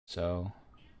so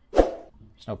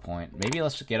there's no point. Maybe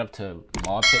let's just get up to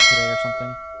Mob Pit today or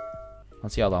something.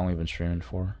 Let's see how long we've been streaming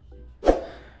for.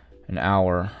 An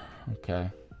hour. Okay.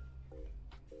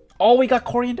 Oh, we got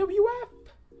Kory and WF.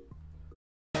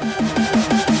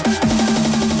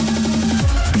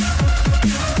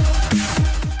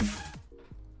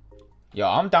 Yo,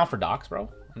 I'm down for docs,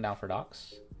 bro. I'm down for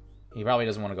docs. He probably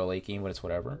doesn't want to go late game, but it's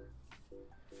whatever.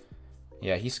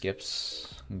 Yeah, he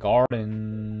skips.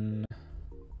 Garden.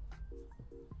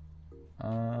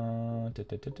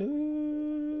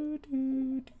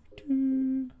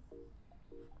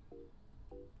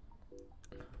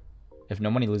 If no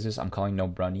money loses, I'm calling no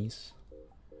brunnies.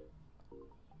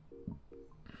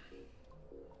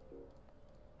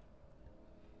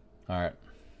 Alright.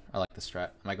 I like the strat.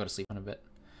 I might go to sleep in a bit.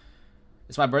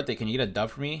 It's my birthday. Can you get a dub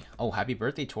for me? Oh, happy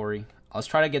birthday, Tory. Let's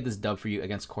try to get this dub for you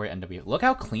against Kory NW. Look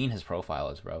how clean his profile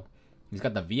is, bro. He's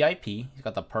got the VIP. He's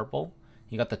got the purple.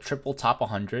 He got the triple top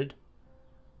 100.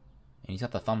 And he's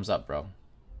got the thumbs up, bro.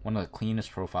 One of the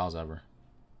cleanest profiles ever.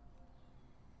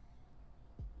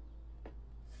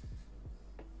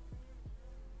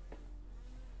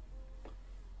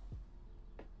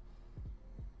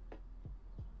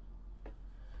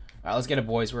 Alright, let's get it,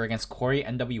 boys. We're against Kory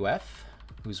NWF,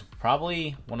 who's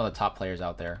probably one of the top players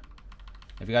out there.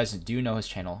 If you guys do know his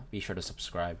channel, be sure to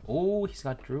subscribe. Oh, he's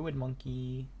got Druid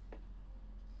Monkey.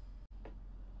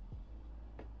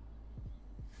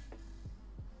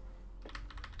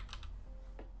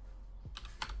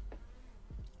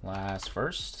 Last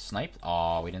first. Sniped.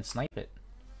 Oh, we didn't snipe it.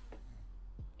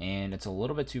 And it's a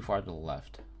little bit too far to the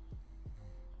left.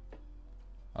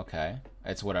 Okay.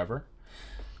 It's whatever.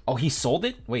 Oh, he sold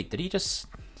it? Wait, did he just...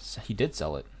 He did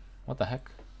sell it. What the heck?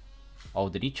 Oh,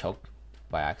 did he choke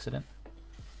by accident?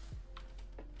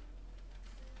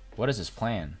 What is his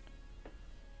plan?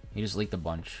 He just leaked a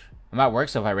bunch. I'm at work,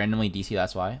 so if I randomly DC,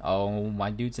 that's why. Oh,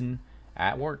 my dude's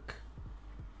at work.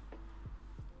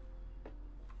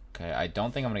 Okay, I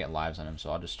don't think I'm gonna get lives on him,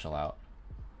 so I'll just chill out.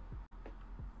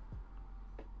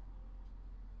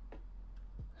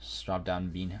 Just drop down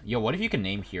Bean. Yo, what if you can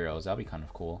name heroes? That'd be kind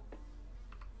of cool.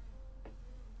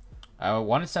 I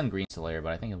want to send Green to layer,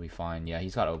 but I think he'll be fine. Yeah,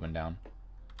 he's got Open down.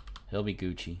 He'll be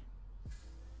Gucci.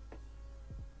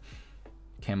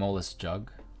 Camoless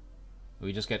Jug.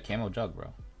 We just get Camo Jug,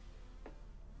 bro.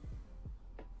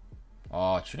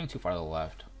 Oh, it's shooting too far to the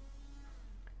left.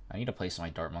 I need to place my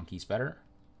Dart Monkeys better.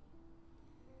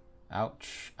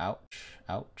 Ouch, ouch,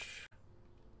 ouch.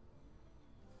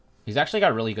 He's actually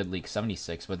got really good leak,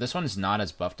 76, but this one's not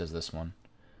as buffed as this one.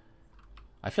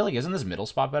 I feel like, isn't this middle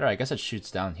spot better? I guess it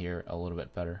shoots down here a little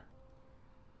bit better.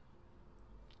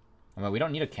 I mean, we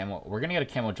don't need a camo. We're gonna get a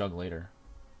camo jug later.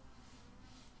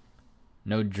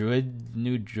 No druid,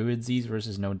 new druidsies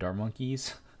versus no dart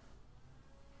monkeys.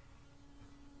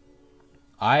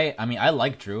 I mean, I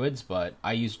like druids, but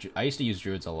I used to use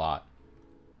druids a lot.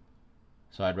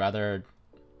 So I'd rather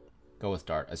go with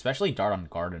dart, especially dart on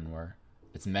garden where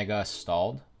it's mega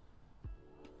stalled.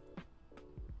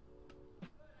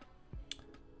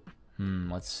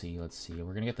 Let's see.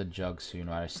 We're gonna get the jug soon.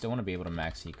 I still want to be able to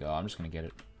max eco. I'm just gonna get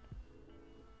it.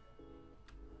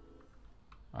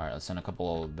 Alright, let's send a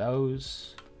couple of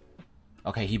those.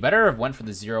 Okay, he better have went for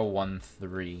the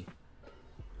 013.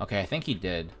 Okay, I think he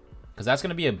did. Because that's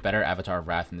gonna be a better Avatar of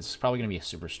Wrath, and this is probably gonna be a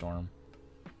Superstorm.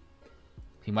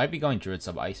 He might be going Druid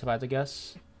sub Ice if I had to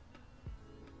guess.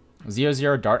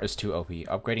 0-0 Dart is too OP.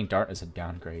 Upgrading Dart is a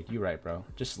downgrade. You're right, bro.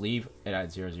 Just leave it at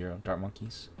 0-0 Dart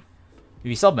Monkeys. If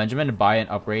you sell Benjamin to buy an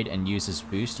upgrade and use his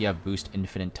boost, you have boost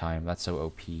infinite time. That's so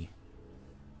OP. You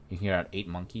can get out 8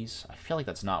 monkeys. I feel like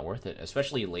that's not worth it,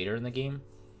 especially later in the game.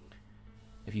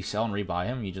 If you sell and rebuy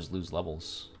him, you just lose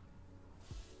levels.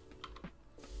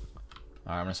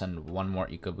 Alright, I'm gonna send one more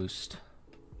eco boost.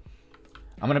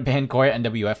 I'm gonna ban Kory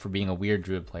NWF for being a weird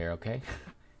druid player, okay?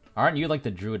 Aren't you like the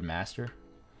druid master?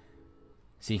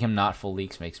 Seeing him not full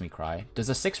leaks makes me cry. Does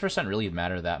the 6% really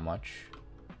matter that much?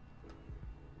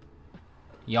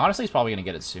 He honestly is probably going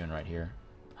to get it soon right here.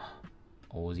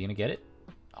 Oh, is he going to get it?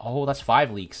 Oh, that's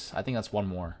 5 leaks. I think that's 1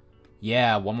 more.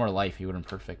 Yeah, 1 more life. He would have been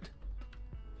perfect.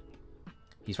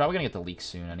 He's probably going to get the leak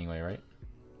soon anyway, right?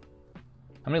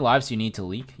 How many lives do you need to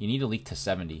leak? You need to leak to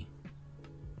 70.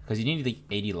 Because you need to leak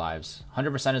 80 lives.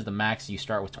 100% is the max. You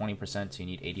start with 20%, so you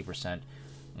need 80%.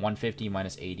 150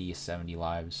 minus 80 is 70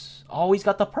 lives. Oh, he's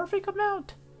got the perfect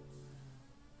amount.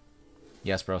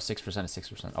 Yes, bro. 6% is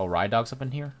 6%. Oh, Ride Dog's up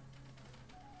in here?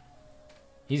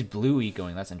 He's blue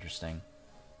ecoing. That's interesting.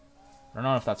 I don't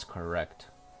know if that's correct.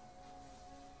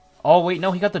 Oh, wait.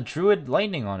 No, he got the Druid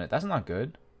Lightning on it. That's not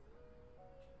good.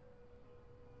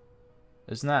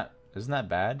 Isn't that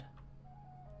bad?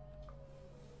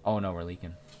 Oh no, we're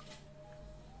leaking.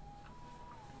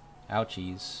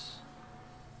 Ouchies.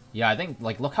 Yeah, I think,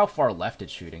 like, look how far left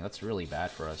it's shooting. That's really bad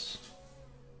for us.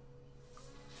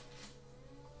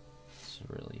 It's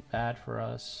really bad for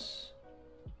us.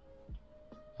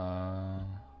 I'm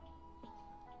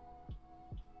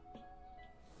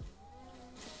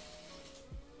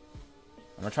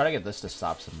gonna try to get this to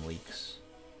stop some leaks.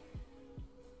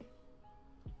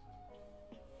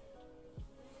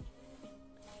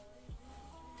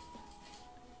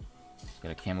 Let's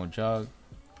get a camo jug.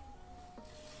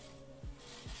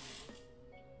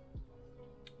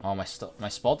 Oh, my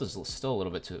spalt is still a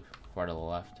little bit too far to the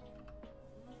left.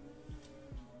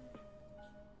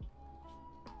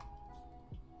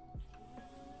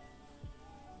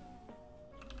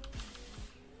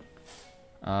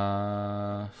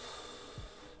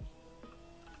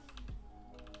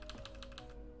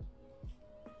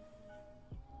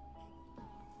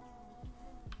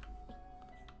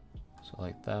 So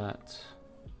like that.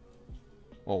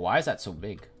 Well, why is that so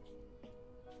big?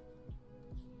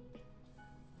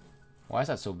 Why is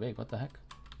that so big? What the heck?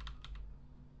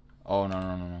 Oh, no,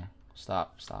 no, no, no.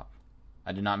 Stop, stop.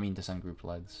 I did not mean to send group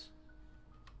leads.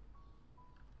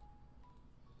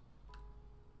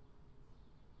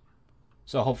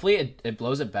 So hopefully it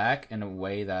blows it back in a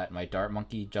way that my dart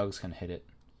monkey jugs can hit it.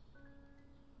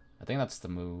 I think that's the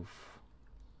move.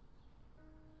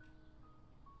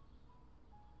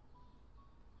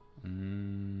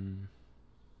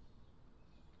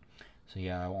 So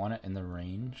yeah, I want it in the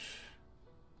range.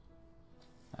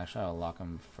 Actually, I'll lock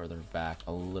him further back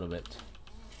a little bit.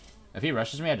 If he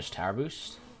rushes me, I just tower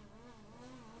boost.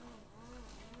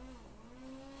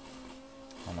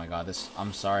 Oh my god, this...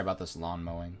 I'm sorry about this lawn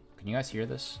mowing. Can you guys hear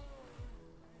this?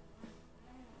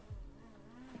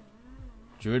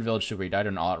 Druid Village Super, he died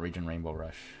in an all-out region Rainbow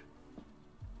Rush.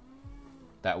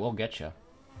 That will get you.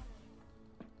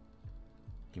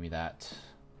 Give me that.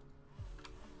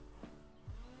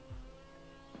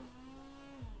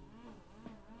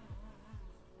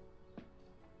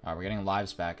 Alright, we're getting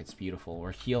lives back. It's beautiful.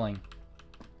 We're healing.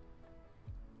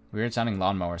 Weird sounding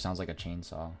lawnmower. Sounds like a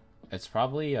chainsaw. It's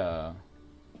probably a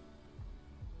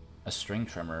string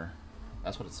trimmer.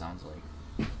 That's what it sounds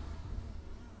like.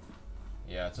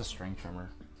 Yeah, it's a string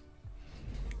trimmer.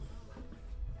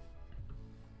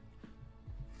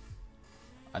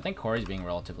 I think Kory's being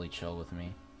relatively chill with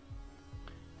me.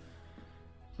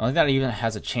 The only thing that even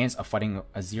has a chance of fighting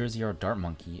a 0-0 dart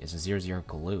monkey is a 0-0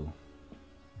 glue.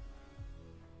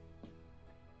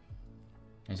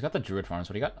 He's got the druid farms,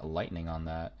 but he got lightning on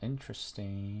that.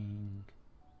 Interesting.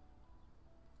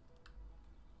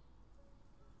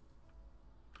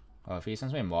 Oh, if he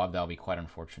sends me a mob, that'll be quite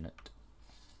unfortunate.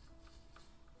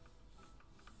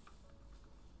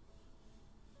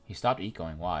 He stopped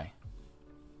ecoing. Why?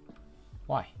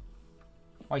 Why?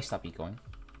 Why he stopped ecoing?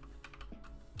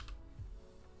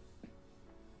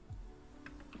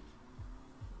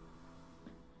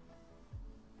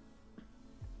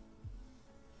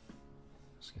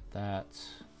 Let's get that.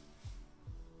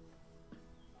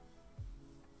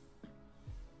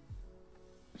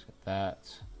 Let's get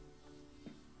that.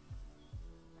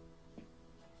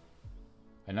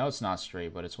 I know it's not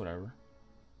straight, but it's whatever.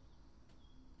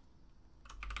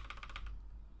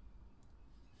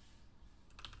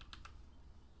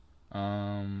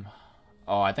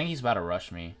 Oh, I think he's about to rush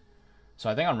me. So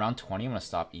I think on round 20, I'm going to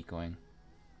stop ecoing.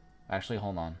 Actually,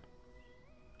 hold on.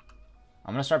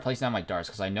 I'm going to start placing down my darts,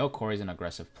 because I know Kory's an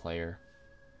aggressive player.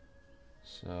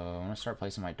 So I'm going to start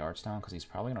placing my darts down, because he's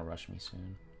probably going to rush me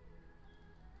soon.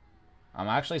 I'm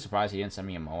actually surprised he didn't send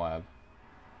me a Moab.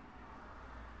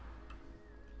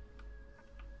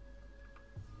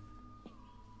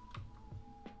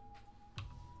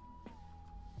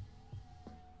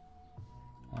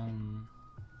 One,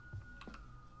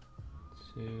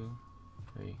 two,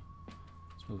 three.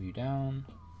 Let's move you down.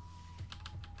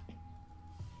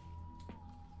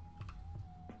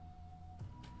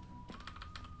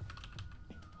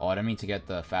 Oh, I didn't mean to get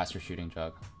the faster shooting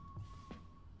jug.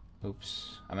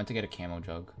 Oops. I meant to get a camo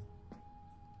jug.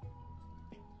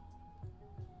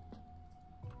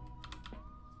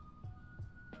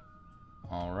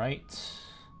 Alright.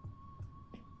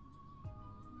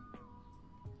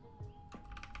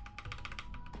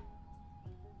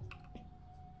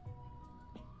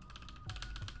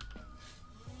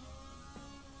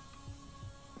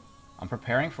 I'm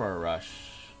preparing for a rush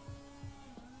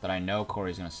that I know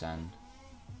Kory's gonna send.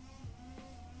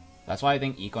 That's why I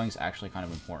think ecoing is actually kind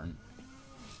of important.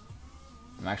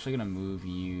 I'm actually gonna move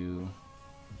you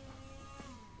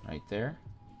right there.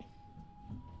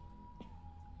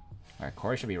 Alright,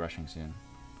 Kory should be rushing soon.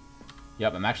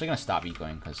 Yep, I'm actually gonna stop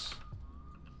ecoing because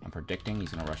I'm predicting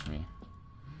he's gonna rush me.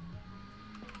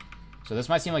 So this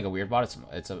might seem like a weird bot.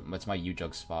 It's my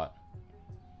U-Jug spot.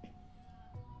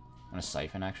 I'm gonna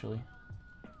Siphon actually.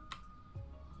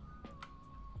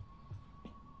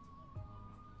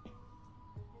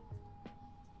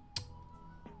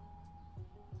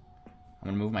 I'm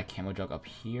gonna move my Camo Jug up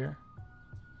here.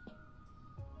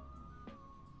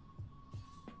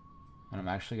 And I'm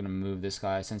actually gonna move this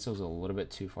guy since it was a little bit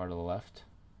too far to the left.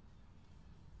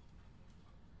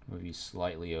 Move you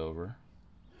slightly over.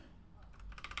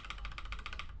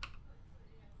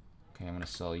 Okay, I'm gonna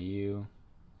sell you.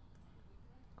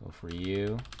 Go for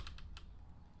you.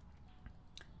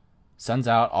 Sun's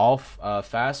out. All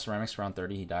fast. Ceramics around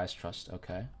 30. He dies. Trust.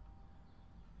 Okay.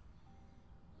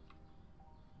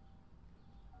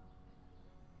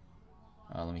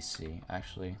 Let me see.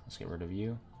 Actually, let's get rid of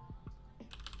you.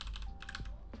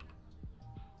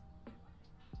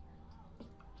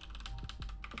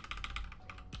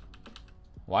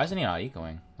 Why isn't he not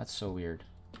ecoing? That's so weird.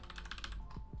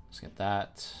 Let's get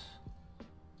that.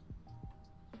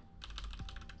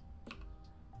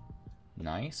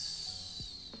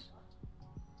 Nice.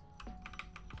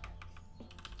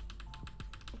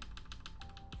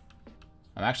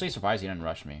 I'm actually surprised he didn't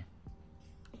rush me.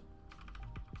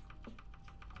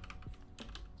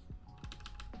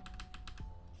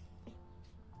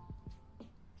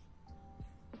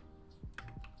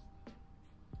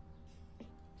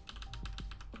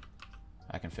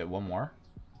 I can fit one more.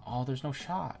 Oh, there's no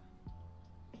shot.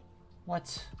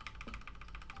 What?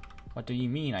 What do you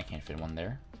mean I can't fit one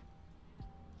there?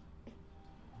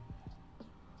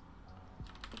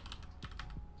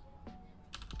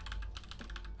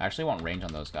 I actually want range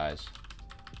on those guys.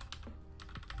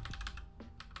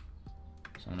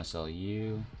 So I'm gonna sell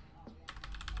you.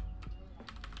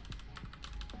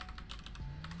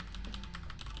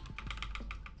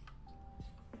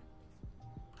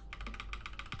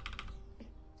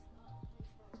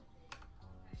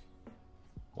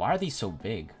 Why are these so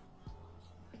big?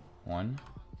 1,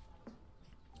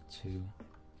 2,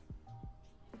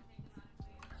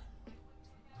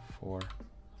 4,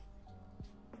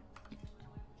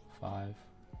 5,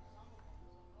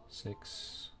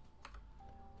 6,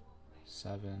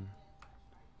 7,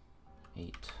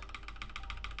 8.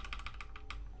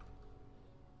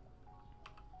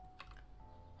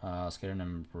 Let's get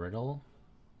an Embrittle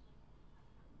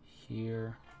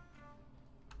here.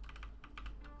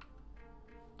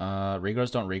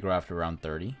 Regrows don't regrow after round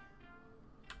 30.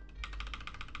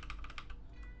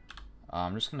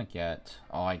 I'm just gonna get...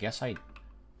 Oh, I guess I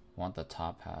want the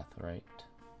top path, right?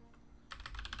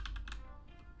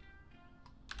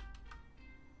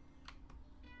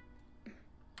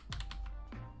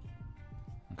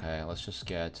 Okay, let's just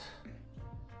get...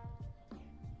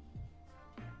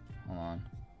 Hold on.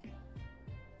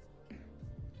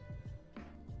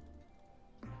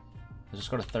 Let's just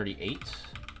go to 38.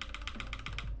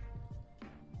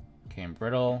 Okay, and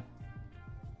Brittle.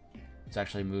 Let's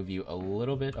actually move you a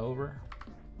little bit over.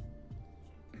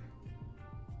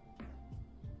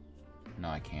 No,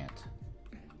 I can't.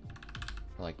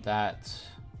 Like that.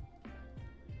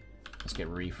 Let's get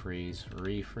refreeze.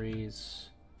 Refreeze.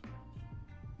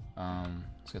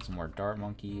 Let's get some more Dart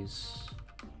Monkeys.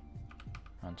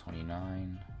 Round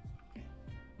 29.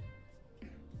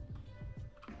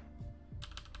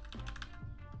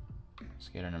 Let's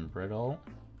get an Embrittle.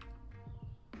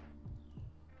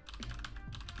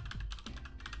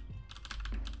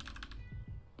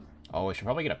 Oh, we should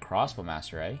probably get a Crossbow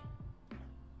Master, eh?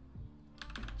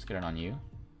 Let's get it on you.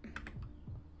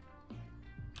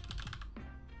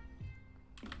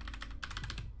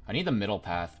 I need the middle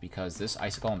path because this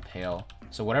Icicle Impale...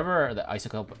 So whatever the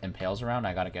Icicle impales around,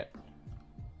 I gotta get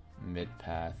mid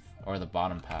path. Or the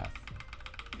bottom path.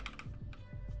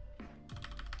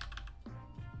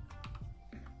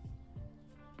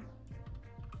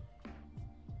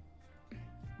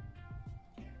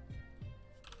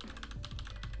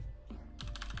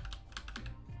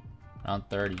 Round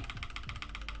 30. I'm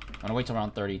gonna wait till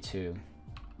round 32.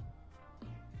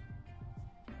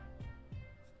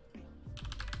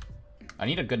 I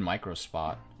need a good micro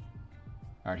spot.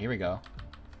 Alright, here we go.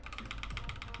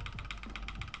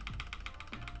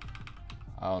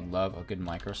 I would love a good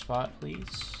micro spot,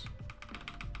 please.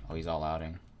 Oh, he's all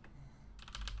outing.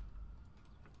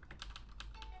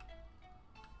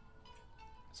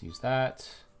 Let's use that.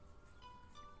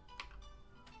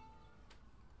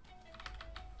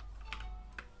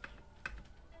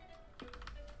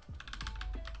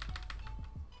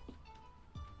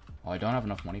 Oh, I don't have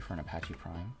enough money for an Apache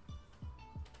Prime.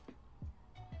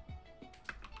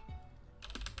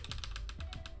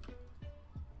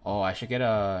 Oh, I should get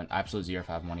an absolute 0 if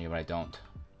I have money, but I don't.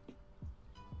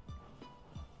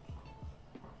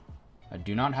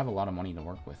 do not have a lot of money to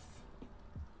work with.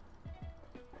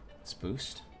 Let's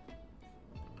boost.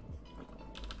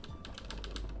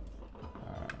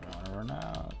 Run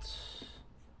out.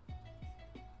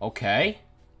 Okay.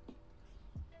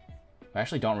 I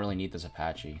actually don't really need this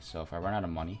Apache, so if I run out of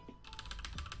money...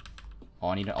 Oh,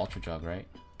 I need an Ultra Jug, right?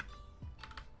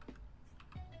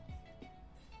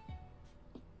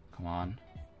 Come on.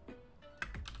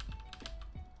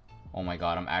 Oh my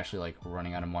god, I'm actually like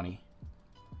running out of money.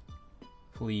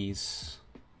 Please.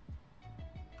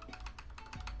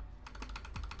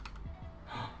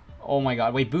 Oh my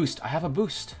god, wait, boost. I have a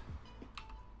boost.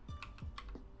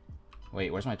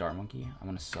 Wait, where's my Dart Monkey? I'm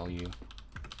gonna sell you.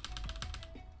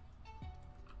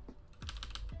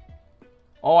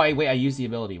 Oh, wait, I used the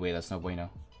ability. Wait, that's no bueno.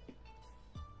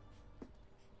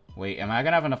 Wait, am I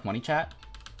gonna have enough money, chat?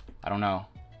 I don't know.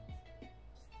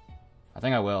 I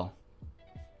think I will.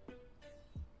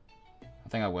 I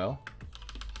think I will.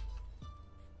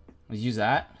 Let's use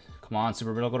that. Come on,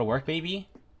 Super Brittle, go to work, baby.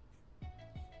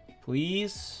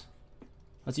 Please.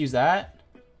 Let's use that.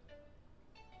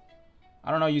 I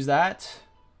don't know, use that.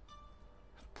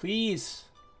 Please.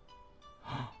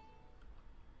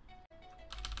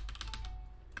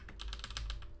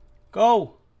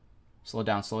 Go. Slow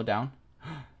down, slow down.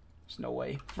 There's no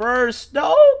way. First.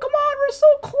 No, come on, we're so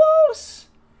close.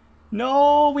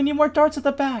 No, we need more darts at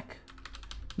the back.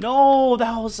 No,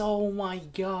 that was, oh my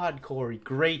god, Kory.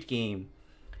 Great game.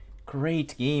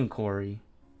 Great game, Kory.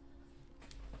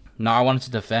 No, I wanted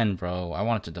to defend, bro. I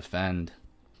wanted to defend.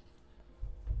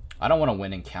 I don't want to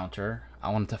win and counter.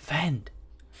 I want to defend.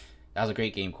 That was a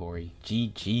great game, Kory.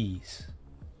 GG's.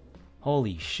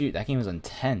 Holy shoot, that game was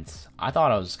intense. I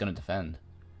thought I was going to defend.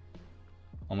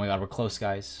 Oh my god, we're close,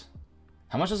 guys.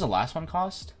 How much does the last one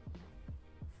cost?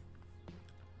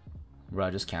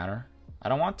 Bro, just counter. I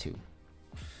don't want to.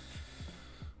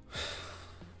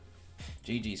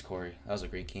 GG's, Kory. That was a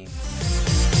great game.